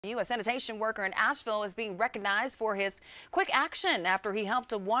A sanitation worker in Asheville is being recognized for his quick action after he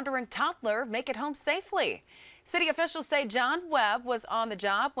helped a wandering toddler make it home safely. City officials say John Webb was on the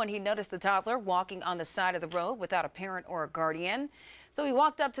job when he noticed the toddler walking on the side of the road without a parent or a guardian. So he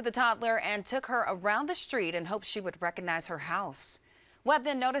walked up to the toddler and took her around the street in hopes she would recognize her house. Webb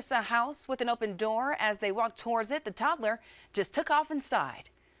then noticed a house with an open door. As they walked towards it, the toddler just took off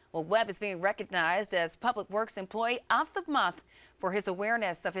inside. Well, Webb is being recognized as Public Works Employee of the Month for his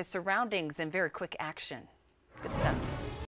awareness of his surroundings and very quick action. Good stuff.